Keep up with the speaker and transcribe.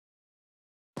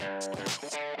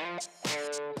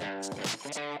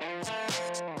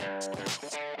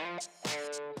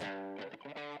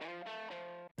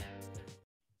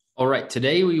All right,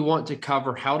 today we want to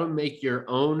cover how to make your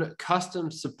own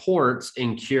custom supports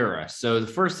in Cura. So the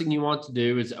first thing you want to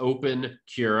do is open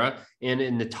Cura, and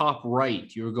in the top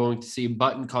right, you're going to see a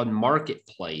button called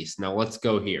Marketplace. Now let's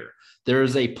go here. There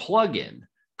is a plugin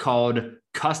called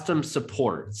Custom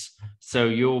Supports. So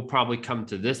you'll probably come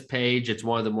to this page. It's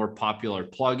one of the more popular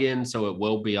plugins, so it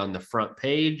will be on the front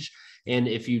page. And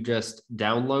if you just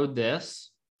download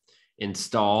this,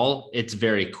 install, it's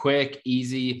very quick,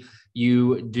 easy.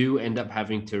 You do end up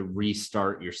having to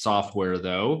restart your software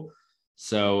though.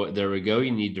 So there we go.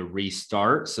 You need to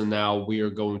restart. So now we are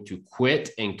going to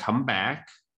quit and come back.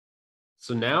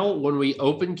 So now when we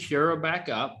open Cura back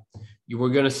up, you are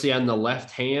going to see on the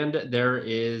left hand, there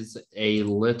is a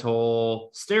little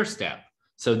stair step.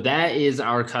 So that is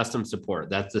our custom support.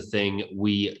 That's the thing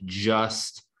we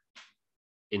just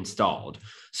installed.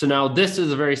 So now this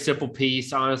is a very simple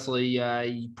piece. Honestly,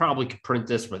 you probably could print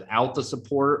this without the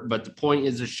support, but the point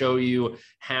is to show you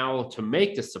how to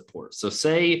make the support. So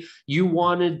say you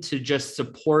wanted to just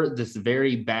support this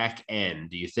very back end.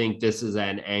 Do you think this is at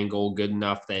an angle good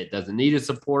enough that it doesn't need a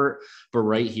support, but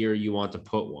right here you want to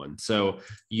put one? So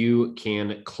you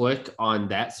can click on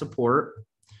that support,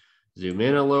 zoom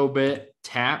in a little bit,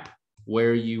 tap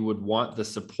where you would want the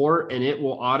support, and it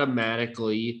will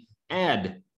automatically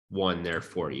add one there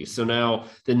for you. So now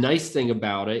the nice thing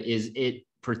about it is it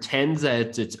pretends that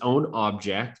it's its own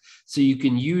object, so you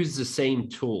can use the same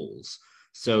tools.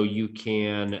 So you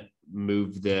can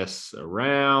move this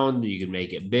around, you can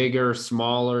make it bigger,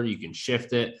 smaller, you can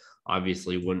shift it.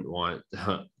 Obviously wouldn't want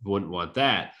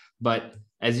that, but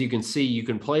as you can see, you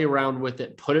can play around with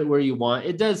it, put it where you want.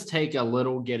 It does take a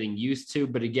little getting used to,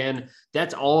 but again,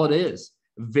 that's all it is.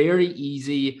 Very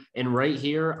easy. And right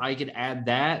here, I could add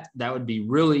that. That would be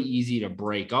really easy to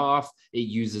break off. It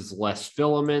uses less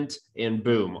filament, and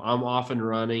boom, I'm off and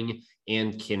running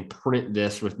and can print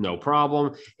this with no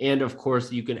problem. And of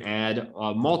course, you can add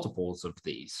multiples of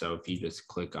these. So if you just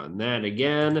click on that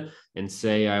again and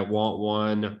say, I want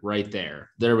one right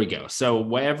there. There we go. So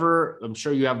whatever, I'm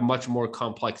sure you have a much more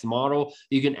complex model.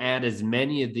 You can add as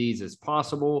many of these as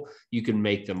possible. You can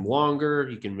make them longer.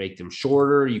 You can make them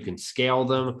shorter. You can scale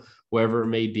them, whatever it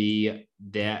may be.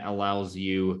 That allows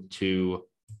you to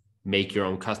make your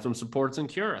own custom supports in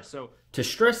Cura. So to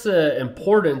stress the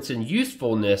importance and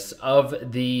usefulness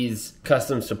of these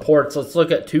custom supports, let's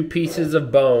look at two pieces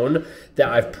of bone that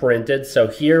I've printed. So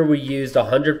here we used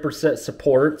 100%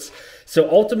 supports. So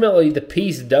ultimately the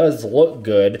piece does look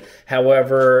good.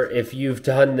 However, if you've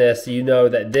done this, you know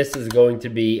that this is going to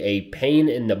be a pain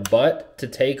in the butt to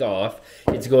take off.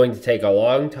 It's going to take a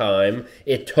long time.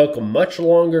 It took much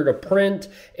longer to print,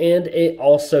 and it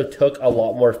also took a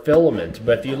lot more filament.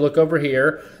 But if you look over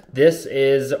here, this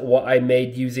is what I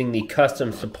made using the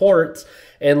custom supports.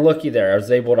 And looky there, I was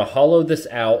able to hollow this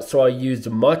out, so I used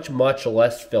much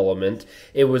less filament.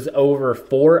 It was over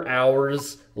 4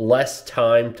 hours less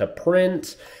time to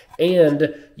print,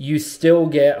 and you still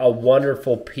get a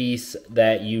wonderful piece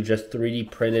that you just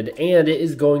 3D printed, and it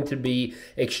is going to be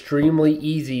extremely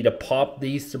easy to pop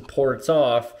these supports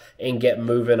off and get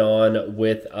moving on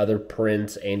with other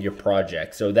prints and your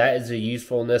project. So that is the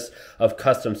usefulness of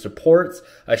custom supports.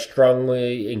 I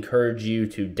strongly encourage you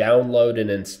to download and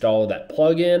install that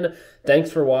plugin.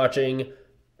 Thanks for watching.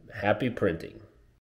 Happy printing.